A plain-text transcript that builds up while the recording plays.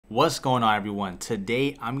What's going on, everyone?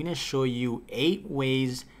 Today I'm going to show you 8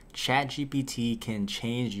 ways ChatGPT can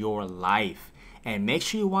change your life. And make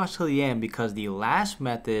sure you watch till the end because the last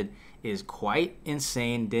method is quite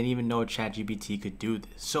insane. Didn't even know ChatGPT could do this.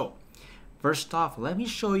 So first off, let me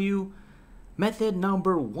show you method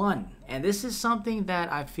number 1. And this is something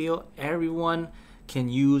that I feel everyone can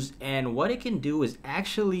use. And what it can do is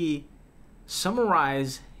actually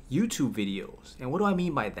summarize YouTube videos. And what do I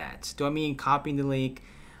mean by that? Do I mean copying the link?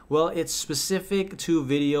 Well, it's specific to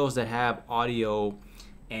videos that have audio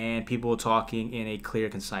and people talking in a clear,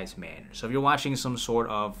 concise manner. So if you're watching some sort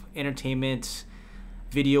of entertainment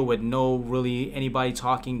video with no really anybody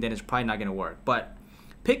talking, then it's probably not gonna work. But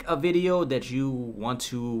pick a video that you want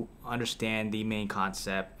to understand the main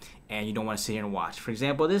concept and you don't want to sit here and watch. For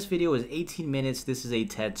example, this video is 18 minutes. This is a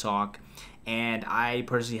TED Talk, and I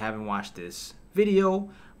personally haven't watched this video.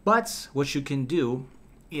 But what you can do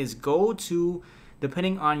is go to,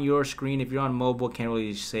 depending on your screen, if you're on mobile, can't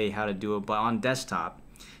really say how to do it, but on desktop,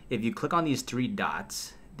 if you click on these 3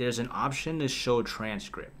 dots, there's an option to show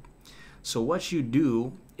transcript. So what you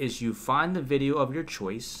do is you find the video of your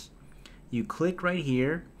choice, you click right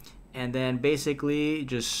here, and then basically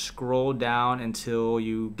just scroll down until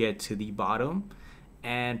you get to the bottom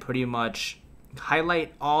and pretty much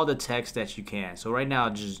highlight all the text that you can. So right now,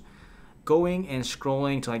 just going and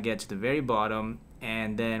scrolling till I get to the very bottom,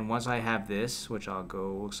 and then once I have this, which I'll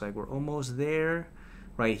go, looks like we're almost there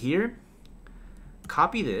right here,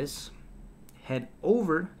 copy this, head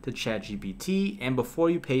over to ChatGPT, and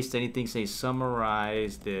before you paste anything, say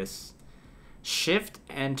summarize this, shift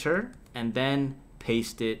enter, and then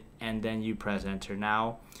paste it, and then you press enter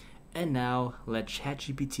now, and now let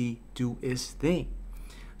ChatGPT do its thing.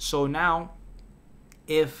 So now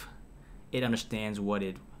if it understands what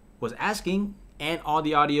it was asking and all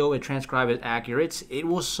the audio it transcribed is accurate, it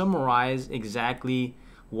will summarize exactly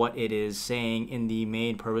what it is saying in the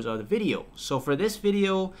main purpose of the video. So for this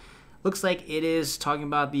video, looks like it is talking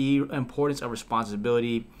about the importance of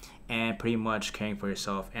responsibility and pretty much caring for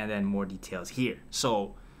yourself, and then more details here.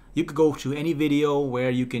 So you could go to any video where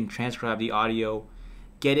you can transcribe the audio,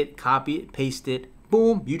 get it, copy it, paste it,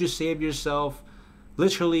 boom, you just save yourself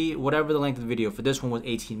literally whatever the length of the video. For this one was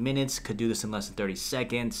 18 minutes, could do this in less than 30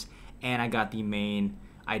 seconds, and I got the main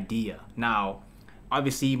idea. Now,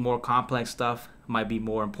 obviously more complex stuff might be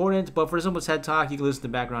more important, but for a simple TED Talk, you can listen to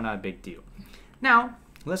the background, not a big deal. Now,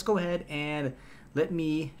 let's go ahead and let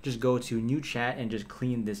me just go to new chat and just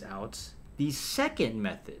clean this out. The second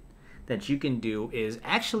method that you can do is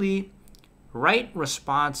actually write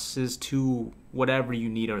responses to whatever you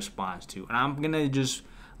need a response to. And I'm gonna just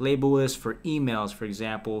label this for emails, for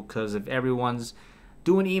example, because if everyone's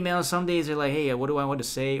doing emails, some days they're like, hey, what do I want to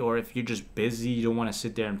say? Or if you're just busy, you don't want to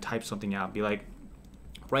sit there and type something out, be like,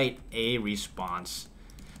 write a response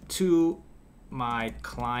to my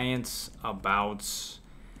clients about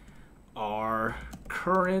our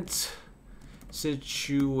current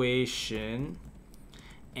situation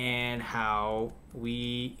and how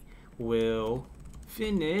we will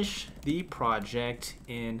finish the project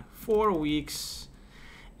in 4 weeks.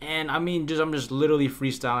 And I mean, I'm just literally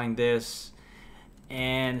freestyling this,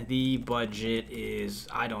 and the budget is,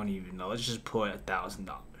 I don't even know, let's just put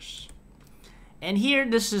 $1,000. And here,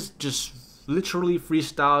 this is just literally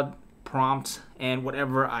freestyled prompt, and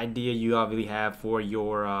whatever idea you obviously have for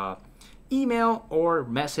your email or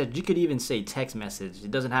message. You could even say text message. It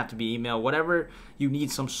doesn't have to be email. Whatever you need,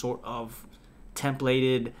 some sort of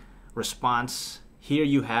templated response, here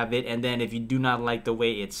you have it. And then if you do not like the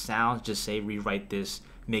way it sounds, just say rewrite this,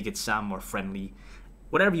 make it sound more friendly,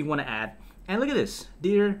 whatever you want to add. And look at this,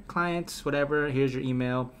 dear clients, whatever, here's your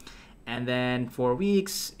email, and then 4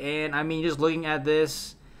 weeks. And I mean, just looking at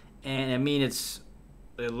this, and I mean, it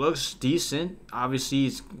looks decent. Obviously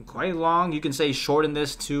it's quite long. You can say shorten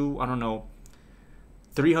this to, I don't know,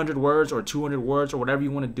 300 words or 200 words or whatever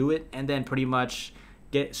you want to do it, and then pretty much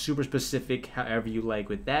get super specific however you like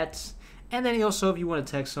with that. And then also, if you want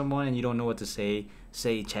to text someone and you don't know what to say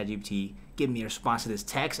ChatGPT, give me a response to this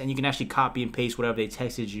text, and you can actually copy and paste whatever they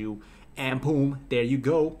texted you, and boom, there you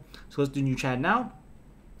go. So let's do new chat now.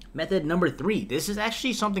 Method number 3. This is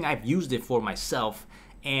actually something I've used it for myself,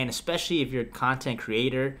 and especially if you're a content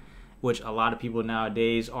creator, which a lot of people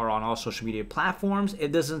nowadays are on all social media platforms.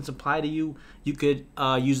 It doesn't apply to you. You could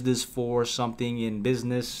use this for something in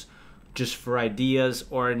business, just for ideas,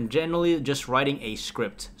 or in generally just writing a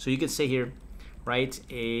script. So you could say here, write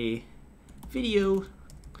a video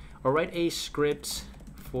or write a script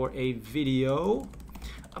for a video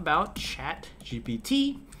about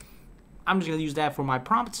ChatGPT. I'm just gonna use that for my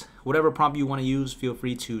prompt. Whatever prompt you want to use, feel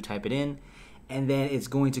free to type it in. and then it's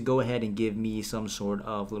going to go ahead and give me some sort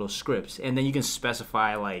of little scripts. And then you can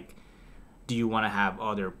specify, like, do you want to have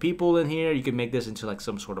other people in here? You can make this into like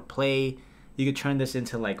some sort of play. You can turn this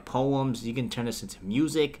into like poems. You can turn this into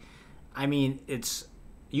music. I mean, it's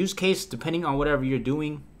use case depending on whatever you're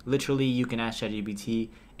doing. Literally, you can ask ChatGPT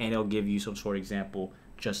and it'll give you some sort of example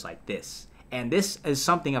just like this. And this is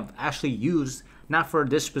something I've actually used, not for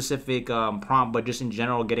this specific prompt, but just in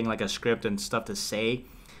general, getting like a script and stuff to say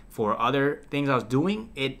for other things I was doing.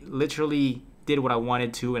 It literally did what I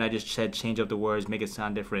wanted to, and I just said change up the words, make it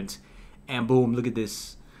sound different, and boom, look at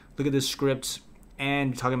this. Look at this script.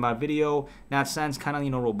 And talking about video, now it sounds kind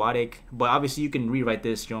of, robotic, but obviously you can rewrite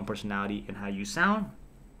this your own personality and how you sound.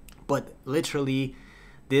 But literally,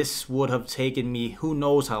 this would have taken me who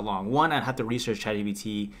knows how long. One, I'd have to research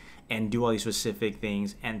ChatGPT and do all these specific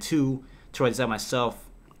things, and two, to write this out myself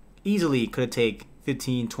easily could take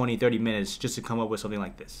 15, 20, 30 minutes just to come up with something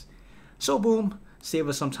like this. So boom, save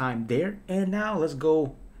us some time there. And now let's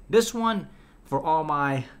go this one for all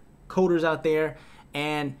my coders out there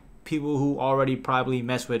and people who already probably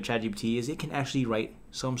mess with ChatGPT, is it can actually write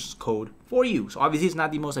some code for you. So obviously it's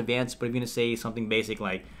not the most advanced, but if you're gonna say something basic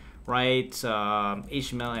like write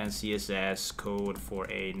HTML and CSS code for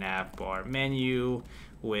a nav bar menu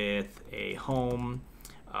with a home,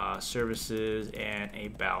 services, and a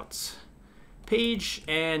about page,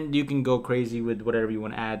 and you can go crazy with whatever you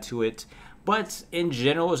want to add to it. But in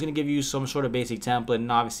general, it's going to give you some sort of basic template,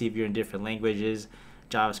 and obviously if you're in different languages,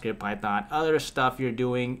 JavaScript, Python, other stuff you're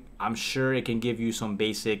doing, I'm sure it can give you some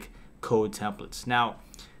basic code templates. Now,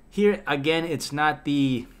 here again, it's not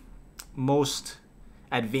the most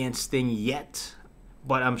advanced thing yet,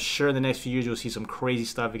 but I'm sure in the next few years you'll see some crazy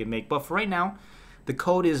stuff it can make. But for right now, the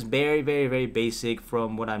code is very, very, very basic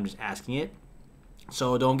from what I'm just asking it.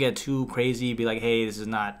 So don't get too crazy, be like, hey, this is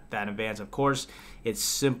not that advanced. Of course, it's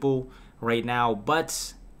simple right now,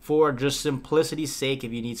 but for just simplicity's sake,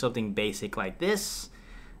 if you need something basic like this,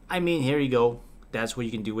 I mean, here you go. That's what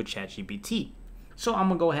you can do with ChatGPT. So I'm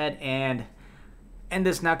gonna go ahead and end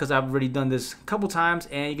this now because I've already done this a couple times,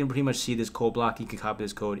 and you can pretty much see this code block. You can copy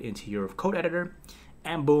this code into your code editor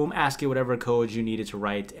and boom, ask it whatever codes you needed to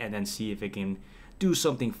write and then see if it can do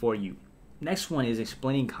something for you. Next one is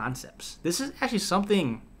explaining concepts. This is actually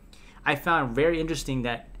something I found very interesting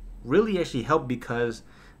that really actually helped because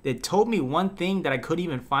it told me one thing that I couldn't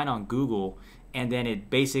even find on Google, and then it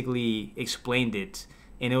basically explained it.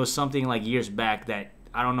 And it was something like years back that,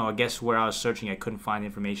 I don't know, I guess where I was searching I couldn't find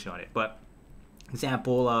information on it. But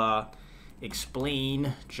example,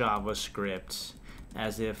 explain JavaScript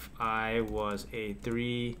as if I was a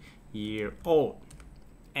 3-year-old.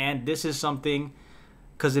 And this is something,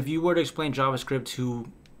 because if you were to explain JavaScript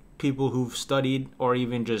to people who've studied or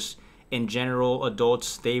even just in general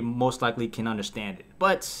adults, they most likely can understand it.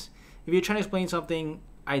 But if you're trying to explain something,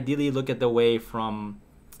 ideally look at the way from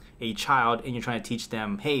a child and you're trying to teach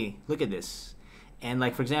them, hey, look at this. And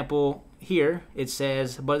like, for example, here it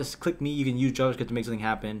says, but click me, you can use JavaScript to make something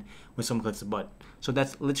happen when someone clicks the button. So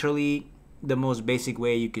that's literally the most basic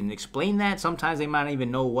way you can explain that. Sometimes they might not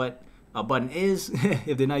even know what a button is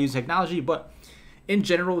if they're not using technology, but in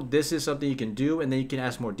general, this is something you can do, and then you can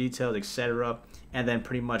ask more details, etc., and then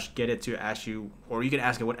pretty much get it to ask you, or you can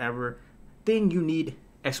ask it whatever thing you need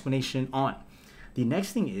explanation on. The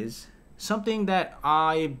next thing is something that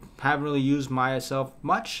I haven't really used myself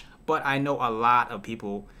much, but I know a lot of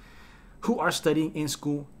people who are studying in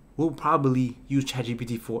school will probably use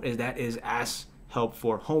ChatGPT for, is that is ask help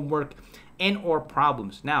for homework and or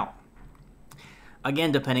problems. Now,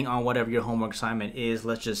 again, depending on whatever your homework assignment is,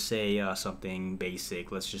 let's just say something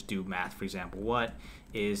basic. Let's just do math, for example. What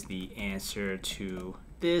is the answer to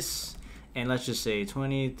this? And let's just say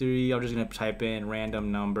 23. I'm just going to type in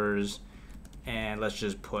random numbers. And let's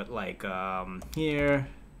just put like here.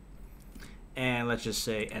 And let's just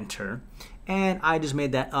say enter. And I just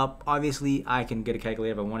made that up. Obviously, I can get a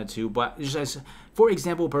calculator if I wanted to. But just as for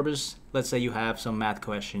example purpose, let's say you have some math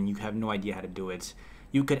question. You have no idea how to do it.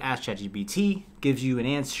 You could ask ChatGPT, gives you an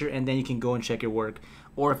answer, and then you can go and check your work.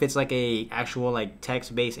 Or if it's like a actual like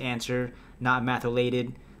text-based answer, not math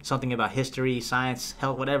related, something about history, science,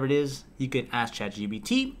 health, whatever it is, you can ask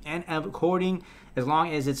ChatGPT. And according, as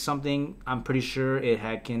long as it's something I'm pretty sure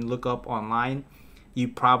it can look up online, you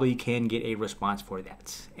probably can get a response for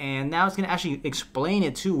that. And now it's gonna actually explain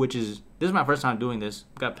it too, which is, this is my first time doing this.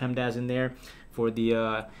 Got PEMDAS in there for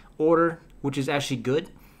the order, which is actually good.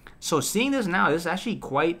 So seeing this now, this is actually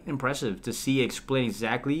quite impressive to see it explain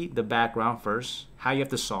exactly the background first, how you have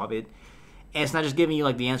to solve it. And it's not just giving you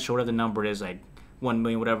like the answer, whatever the number is, like 1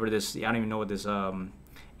 million, whatever this, I don't even know what this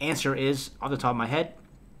answer is off the top of my head.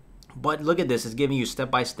 But look at this, it's giving you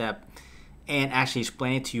step by step and actually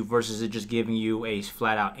explain it to you versus it just giving you a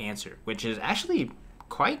flat out answer, which is actually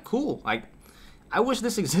quite cool. Like, I wish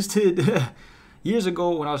this existed years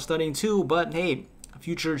ago when I was studying too, but hey,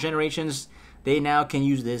 future generations, they now can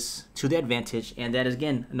use this to their advantage, and that is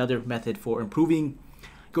again another method for improving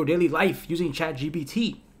your daily life using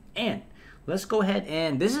ChatGPT. And let's go ahead,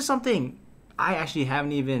 and this is something I actually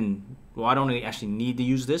haven't even, well, I don't really actually need to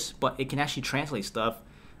use this, but it can actually translate stuff,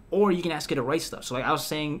 or you can ask it to write stuff. So like I was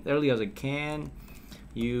saying earlier, I was like, can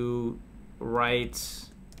you write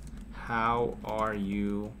how are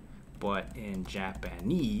you but in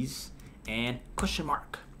Japanese and question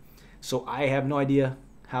mark. So I have no idea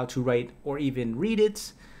how to write or even read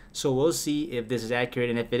it. So we'll see if this is accurate,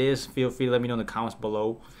 and if it is, feel free to let me know in the comments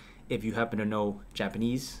below if you happen to know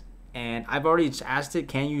Japanese. And I've already just asked it,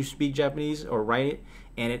 can you speak Japanese or write it?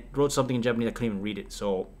 And it wrote something in Japanese, I couldn't even read it.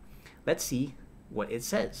 So let's see what it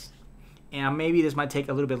says. And maybe this might take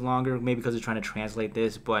a little bit longer, maybe because it's trying to translate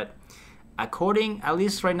this, but according, at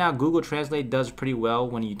least right now, Google Translate does pretty well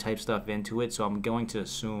when you type stuff into it, so I'm going to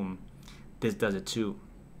assume this does it too.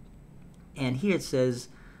 And here it says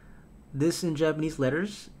this in Japanese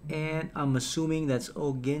letters, and I'm assuming that's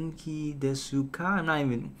Ogenki desu ka. I'm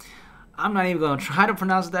not even gonna try to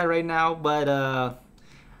pronounce that right now, but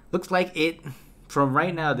looks like it, from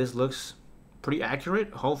right now, this looks pretty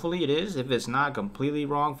accurate. Hopefully it is. If it's not completely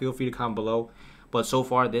wrong, feel free to comment below. But so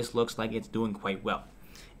far, this looks like it's doing quite well.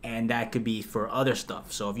 And that could be for other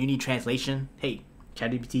stuff. So if you need translation, hey,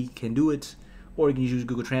 ChatGPT can do it, or you can use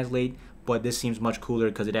Google Translate. But this seems much cooler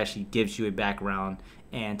because it actually gives you a background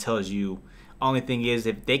and tells you. Only thing is,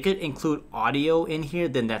 if they could include audio in here,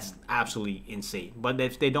 then that's absolutely insane. But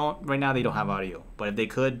if they don't, right now they don't have audio. But if they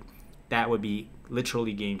could, that would be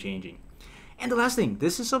literally game changing. And the last thing,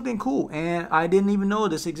 this is something cool, and I didn't even know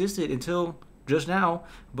this existed until just now,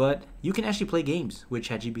 but you can actually play games with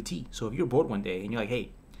ChatGPT. So if you're bored one day and you're like,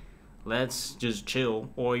 hey, let's just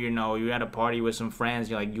chill, or you're at a party with some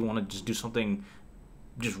friends, you want to just do something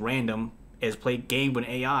just random, is play game with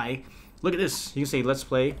AI. Look at this. You can say, let's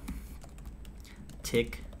play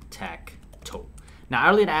tic-tac-toe. Now, I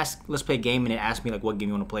earlier asked, let's play a game, and it asked me like what game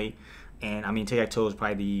you want to play. And I mean, tic-tac-toe is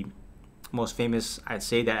probably the most famous, I'd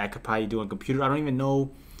say, that I could probably do on computer. I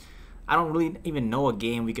don't really even know a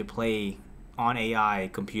game we could play on AI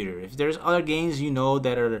computer. If there's other games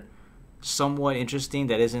that are somewhat interesting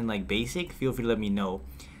that isn't like basic, feel free to let me know.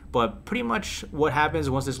 But pretty much what happens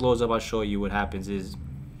once this loads up, I'll show you what happens is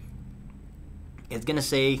it's gonna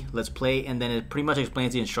say let's play, and then it pretty much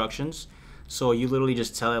explains the instructions. So you literally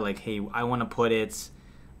just tell it like, hey, I want to put it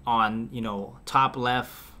on top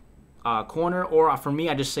left corner, or for me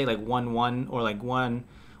I just say like 1-1, or like 1,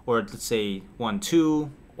 or let's say 1-2,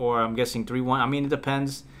 or I'm guessing 3-1. I mean, it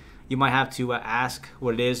depends. You might have to ask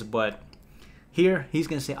what it is, but here he's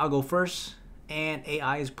gonna say I'll go first, and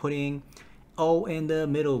AI is putting O in the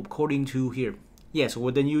middle according to here. Yeah, so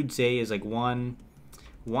what then you'd say is like 1-1,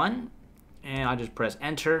 and I'll just press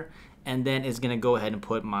enter, and then it's gonna go ahead and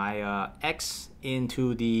put my X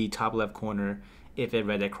into the top left corner if it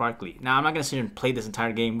read that correctly. Now, I'm not gonna sit here and play this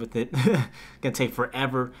entire game with it. Gonna take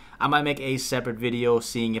forever. I might make a separate video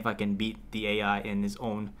seeing if I can beat the AI in his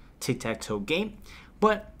own tic-tac-toe game.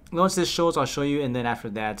 But once this shows, I'll show you, and then after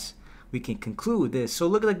that, we can conclude this. So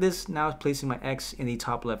look like this. Now it's placing my X in the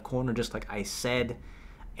top left corner, just like I said.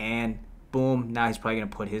 And boom, now he's probably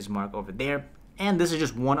gonna put his mark over there. And this is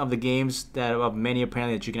just one of the games of many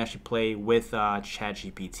apparently that you can actually play with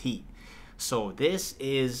ChatGPT. So this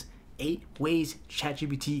is 8 ways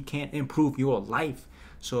ChatGPT can improve your life.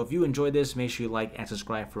 So if you enjoyed this, make sure you like and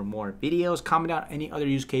subscribe for more videos. Comment out any other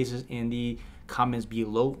use cases in the comments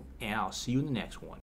below, and I'll see you in the next one.